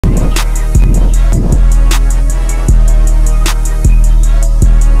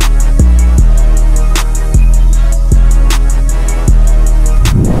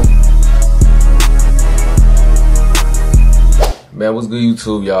What's good,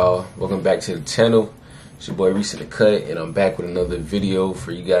 YouTube, y'all? Welcome back to the channel. It's your boy Reese in the Cut, and I'm back with another video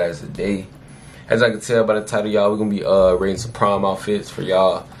for you guys today. As I can tell by the title, y'all, we're gonna be rating some prom outfits for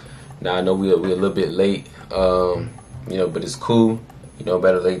y'all. Now I know we're a little bit late, you know, but it's cool. You know,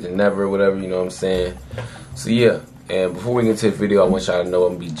 better late than never, whatever. You know what I'm saying? So yeah. And before we get into the video, I want y'all to know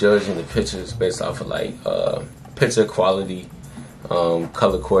I'm gonna be judging the pictures based off of like picture quality,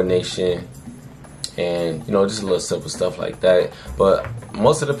 color coordination, and you know, just a little simple stuff like that. But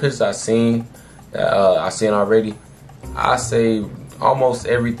most of the pictures I've seen already, I say almost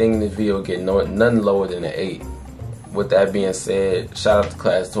everything in the video get nothing lower than an 8. With that being said, shout out to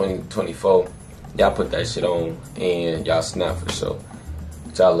class 2024. Y'all put that shit on and y'all snap for sure.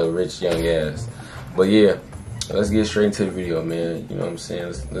 Y'all little rich young ass. But yeah, let's get straight into the video, man. You know what I'm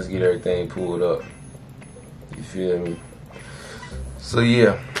saying? Let's get everything pulled up. You feel me? So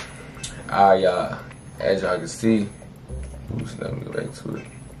yeah, as y'all can see, oops, let me go back to it.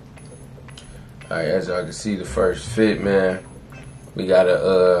 Alright, as y'all can see, the first fit, man, we got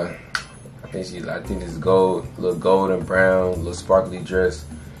a I think this is gold, little gold and brown, little sparkly dress.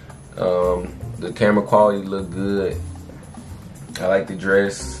 The camera quality look good. I like the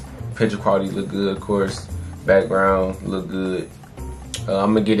dress. Picture quality look good, of course. Background look good.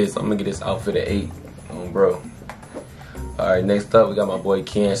 I'm gonna get this outfit at 8, bro. Alright, next up we got my boy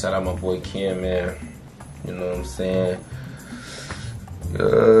Ken. Shout out my boy Ken, man. You know what I'm saying?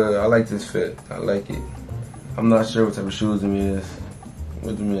 I like this fit. I like it. I'm not sure what type of shoes them is.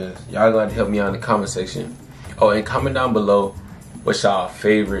 What them is. Y'all gonna have to help me out in the comment section. Oh, and comment down below what's y'all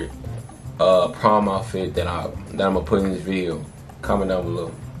favorite prom outfit that I'm gonna put in this video. Comment down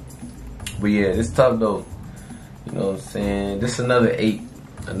below. But yeah, it's tough though. You know what I'm saying? This is another 8.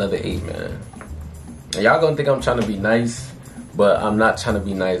 Another 8, man. And y'all gonna think I'm trying to be nice, but I'm not trying to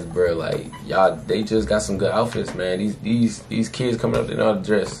be nice, bro. Like, y'all, they just got some good outfits, man. These kids coming up, they know how to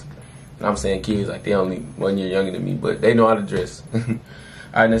dress. And I'm saying kids like they only 1 year younger than me, but they know how to dress.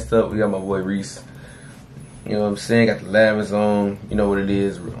 Alright, next up we got my boy Reese. You know what I'm saying? Got the lavends on. You know what it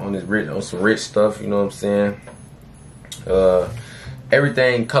is on some rich stuff. You know what I'm saying?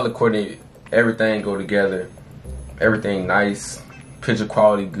 Everything color coordinated. Everything go together. Everything nice. Picture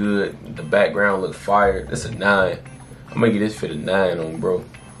quality good. The background look fire. This a 9. I'm gonna get this fit a 9 on, bro.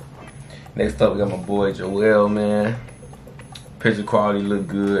 Next up we got my boy Joel, man. Picture quality look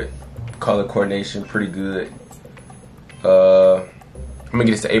good. Color coordination pretty good. I'm gonna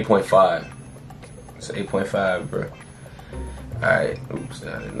get this to 8.5. It's an 8.5, bro. Alright, oops,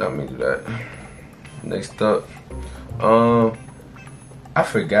 I did not mean to do that. Next up, I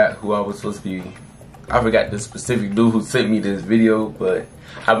forgot who I was supposed to be. I forgot the specific dude who sent me this video, but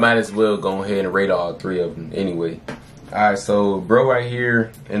I might as well go ahead and rate all 3 of them anyway. Alright, so bro right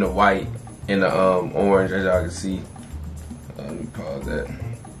here in the white and the orange, as y'all can see. Let me pause that.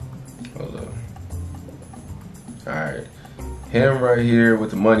 Hold up. Alright. Him right here with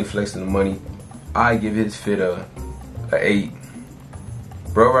the money, flexing the money. I give his fit a 8.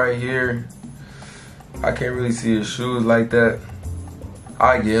 Bro right here, I can't really see his shoes like that.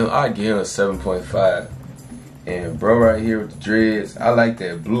 I give him a 7.5. And bro right here with the dreads, I like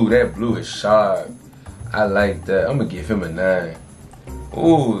that blue. That blue is sharp. I like that. I'm gonna give him a 9.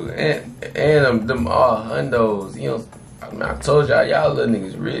 Ooh, and them all hundos. You know, I told y'all little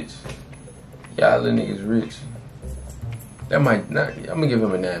niggas rich. Y'all little niggas rich. That might not. I'm gonna give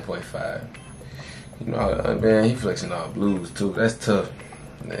him a 9.5. You know, man, he flexing all blues too. That's tough.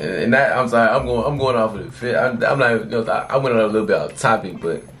 And that, I'm sorry, I'm going off of the fit. I'm not. You know, I went on a little bit off topic,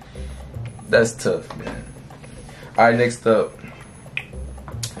 but that's tough, man. All right, next up,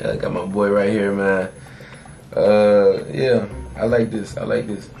 I got my boy right here, man. Yeah, I like this. I like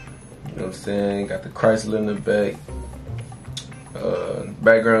this. You know what I'm saying? Got the Chrysler in the back.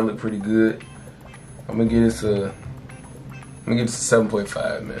 Background look pretty good. I'm gonna give this a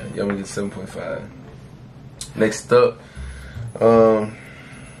 7.5, man. Yeah, I'm gonna get 7.5. Next up,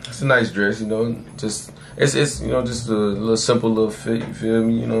 it's a nice dress, you know. Just it's you know, just a little simple little fit. You feel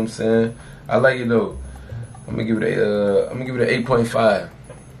me? You know what I'm saying? I like it though. I'm gonna give it an 8.5.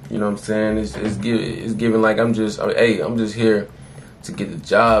 You know what I'm saying? It's giving like I'm just here to get the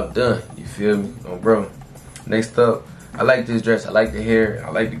job done. You feel me? Oh, bro. Next up, I like this dress. I like the hair. I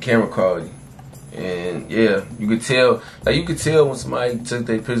like the camera quality. And yeah, you could tell when somebody took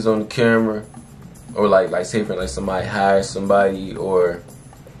their pictures on the camera, or like say for like somebody hired somebody, or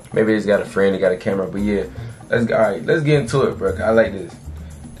maybe they just got a friend that got a camera. But yeah, let's get into it, bro. I like this.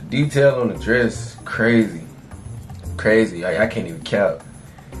 The detail on the dress, crazy. I can't even count.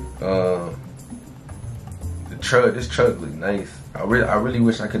 This truck look nice. I really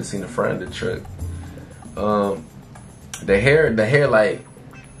wish I could have seen the front of the truck. The hair like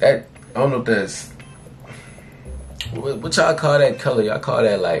that. I don't know if that's what y'all call that color. Y'all call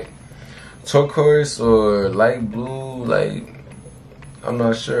that like turquoise or light blue. Like I'm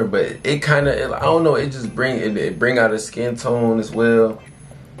not sure, but it kind of, I don't know. It just bring out a skin tone as well.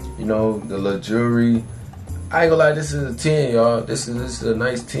 You know, the little jewelry. I ain't gonna lie, this is a 10, y'all. This is a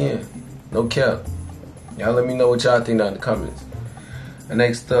nice 10. No cap. Y'all let me know what y'all think down in the comments. And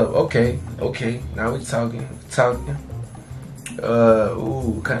next up, okay. Now we talking.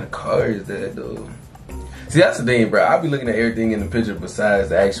 Ooh, what kind of car is that though? See, that's the thing, bro. I'll be looking at everything in the picture besides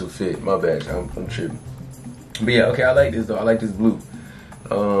the actual fit. My bad, I'm tripping. But yeah, okay, I like this though. I like this blue.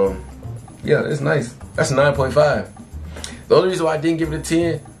 Yeah, it's nice. That's a 9.5. The only reason why I didn't give it a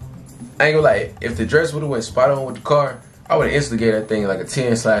 10, I ain't gonna lie, if the dress would have went spot on with the car, I would have instantly gave that thing like a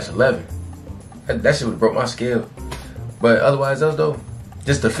 10/11. That shit would have broke my scale. But otherwise else though,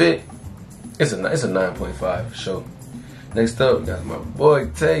 just the fit, it's a 9.5 for sure. Next up, we got my boy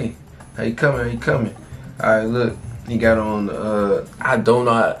Tay. How you coming? Alright, look, he got on I don't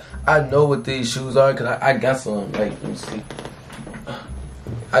know, I know what these shoes are because I got some. Like, let me see.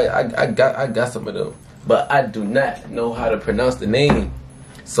 I got some of them, but I do not know how to pronounce the name.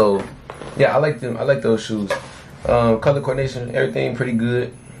 So yeah, I like them. I like those shoes. Color coordination, everything pretty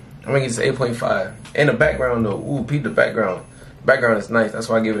good. I'm gonna get this 8.5. And the background though, ooh, peep the background. Background is nice. That's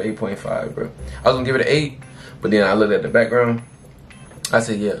why I give it 8.5, bro. I was gonna give it an 8, but then I looked at the background. I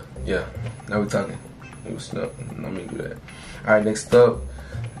said, yeah. Now we talking. It was snap. Let me do that. All right, next up,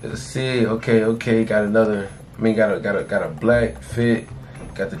 let's see. Okay. Got another. I mean, got a black fit.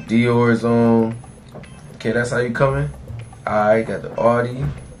 Got the Dior's on. Okay, that's how you coming. Alright, got the Audi.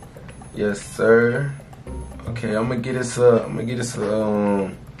 Yes, sir. Okay, I'm gonna get this I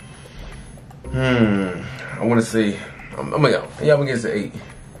wanna say I'm gonna get this an 8.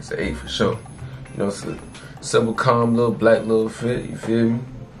 It's an 8 for sure. You know, it's a simple, calm little black little fit, you feel me?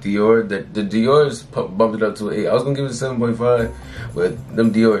 Dior, the Dior's bumped it up to an 8. I was gonna give it a 7.5, but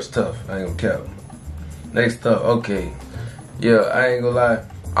them Dior's tough. I ain't gonna cap. Next up, okay. Yeah, I ain't gonna lie.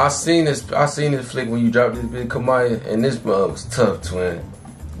 I seen this flick when you dropped this big Kamaya, and this was tough, twin.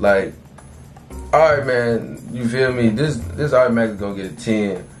 Like, alright, man, you feel me? This automatically gonna get a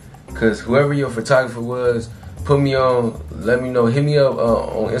 10, cause whoever your photographer was, put me on. Let me know. Hit me up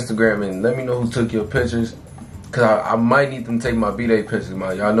on Instagram and let me know who took your pictures, cause I might need them to take my B-Day pictures.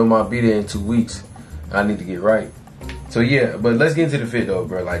 Y'all know my B-Day in 2 weeks. I need to get right. So yeah, but let's get into the fit though,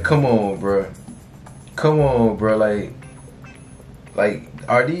 bro. Like, come on, bro. Like,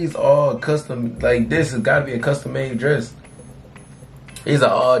 are these all custom? Like, this has got to be a custom made dress. These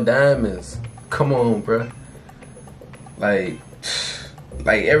are all diamonds. Come on, bro. Like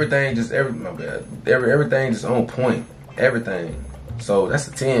everything just everything just on point. Everything. So that's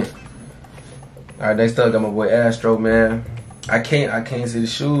a 10. All right, next up, got my boy Astro, man. I can't see the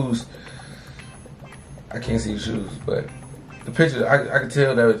shoes. But the picture, I can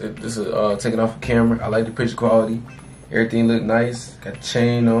tell that this is taken off a camera. I like the picture quality. Everything look nice. Got the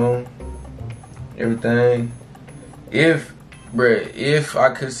chain on. Everything. If I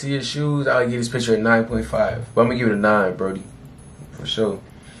could see his shoes, I would give this picture a 9.5. But I'm gonna give it a 9, Brody. For sure.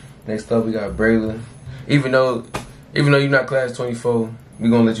 Next up, we got Braylon. Even though you're not class 24, we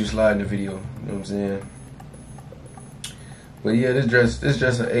gonna let you slide in the video. You know what I'm saying? But yeah, this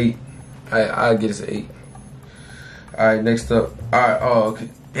dress an 8. I'll get this an 8. All right, next up. All right, okay.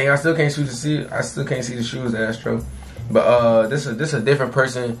 Dang, I still can't see the shoes, Astro. But this is a different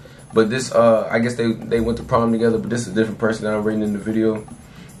person. But this I guess they went to prom together. But this is a different person that I'm reading in the video.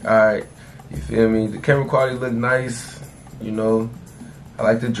 All right, you feel me? The camera quality look nice. You know, I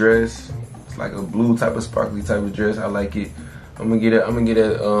like the dress. It's like a blue type of sparkly type of dress. I like it. I'm gonna give it an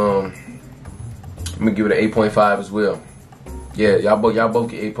 8.5 as well. Yeah, y'all both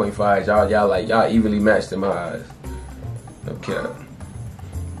get 8.5s. Y'all evenly matched in my eyes. Okay.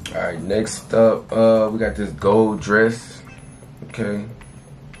 Alright, next up, we got this gold dress. Okay.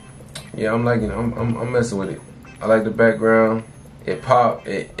 Yeah, I'm liking it. I'm messing with it. I like the background. It pop.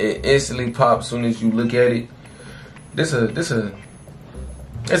 It instantly pops as soon as you look at it. This a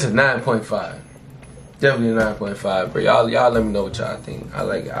 9.5. Definitely a 9.5, bro. Y'all let me know what y'all think. I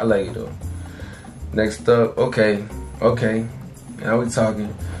like it. I like it though. Next up, okay. Now we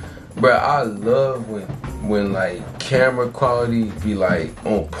talking. Bro, I love when like camera quality be like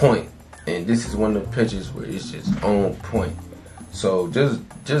on point, and this is one of the pictures where it's just on point. So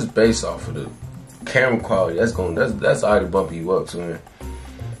just based off of the camera quality, that's already bumping you up to it.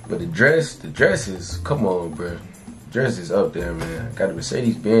 But the dress is, come on, bro. Dress is up there, man. Got the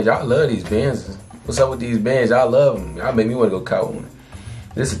Mercedes Benz. Y'all love these Benzes. What's up with these Benz? Y'all love them. Y'all make me want to go cop one.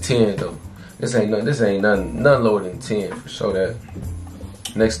 This a 10 though. This ain't nothing lower than 10 for sure. That.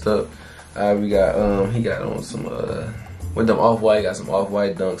 Next up, we got he got on some with them off-white, got some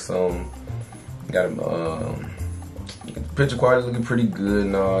off-white dunks on. Got him picture quality looking pretty good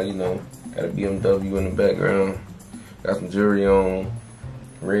and all, you know. Got a BMW in the background. Got some jewelry on,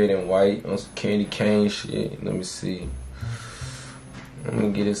 red and white on some candy cane shit. Let me see. I'm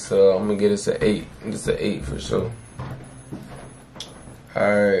gonna get this an 8. It's an 8 for sure.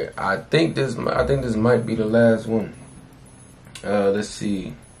 Alright, I think this might be the last one. Let's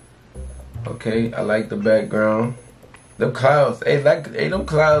see. Okay, I like the background. Them clouds, them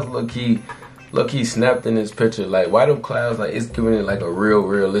clouds look key snapped in this picture. Like, why them clouds, like, it's giving it like a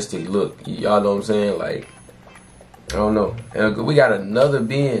realistic look. Y'all know what I'm saying? Like, I don't know. And we got another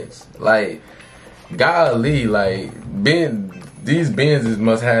Benz. Like, golly, like, these Benzes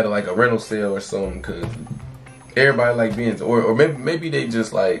must have like a rental sale or something, cause everybody like Benz, or maybe they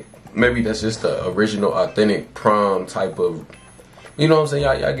just like, maybe that's just the original authentic Prom type of, you know what I'm saying?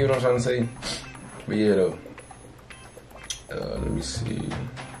 Y'all get what I'm trying to say? But yeah though. Let me see.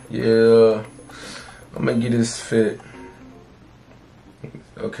 Yeah, I'm gonna get this fit.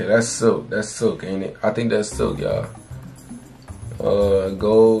 Okay, that's silk, ain't it? I think that's silk, y'all.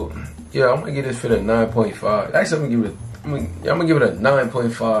 Gold. Yeah, I'm gonna get this fit at 9.5. Actually, I'm gonna give it a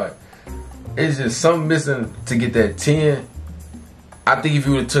 9.5. It's just something missing to get that 10. I think if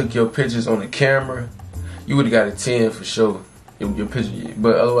you would have took your pictures on the camera, you would have got a 10 for sure. Your picture,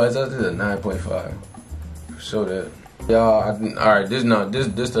 but otherwise, that's just a 9.5 for sure. That y'all, alright. This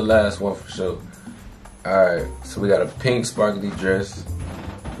the last one for sure. Alright, so we got a pink sparkly dress.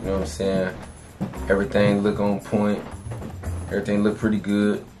 You know what I'm saying? Everything look on point. Everything look pretty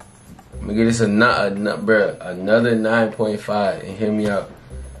good. I'm gonna get this another 9.5 and hear me out.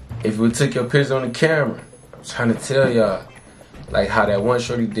 If you took your picture on the camera, I'm trying to tell y'all, like how that one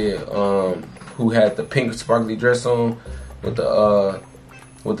shorty did, who had the pink sparkly dress on with the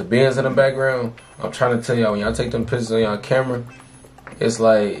Benz in the background. I'm trying to tell y'all, when y'all take them pictures on y'all camera, it's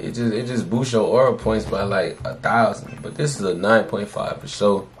like it just boosts your aura points by like 1,000. But this is a 9.5 for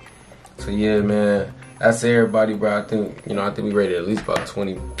sure. So yeah, man, that's everybody, bro. I think we rated at least about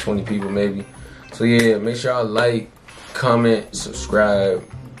 20 people maybe. So yeah, make sure y'all like, comment, subscribe.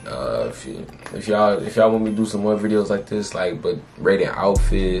 If y'all want me to do some more videos like this, like but rating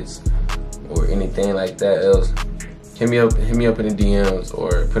outfits or anything like that else, hit me up in the DMs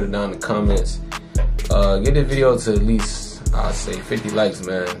or put it down in the comments. Get the video to at least, I'll say 50 likes,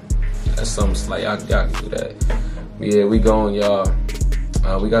 man. That's something slight. Y'all can do that. But yeah, we going, y'all.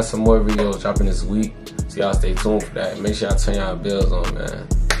 We got some more videos dropping this week, so y'all stay tuned for that. Make sure y'all turn y'all bells on, man.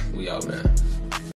 We out, man.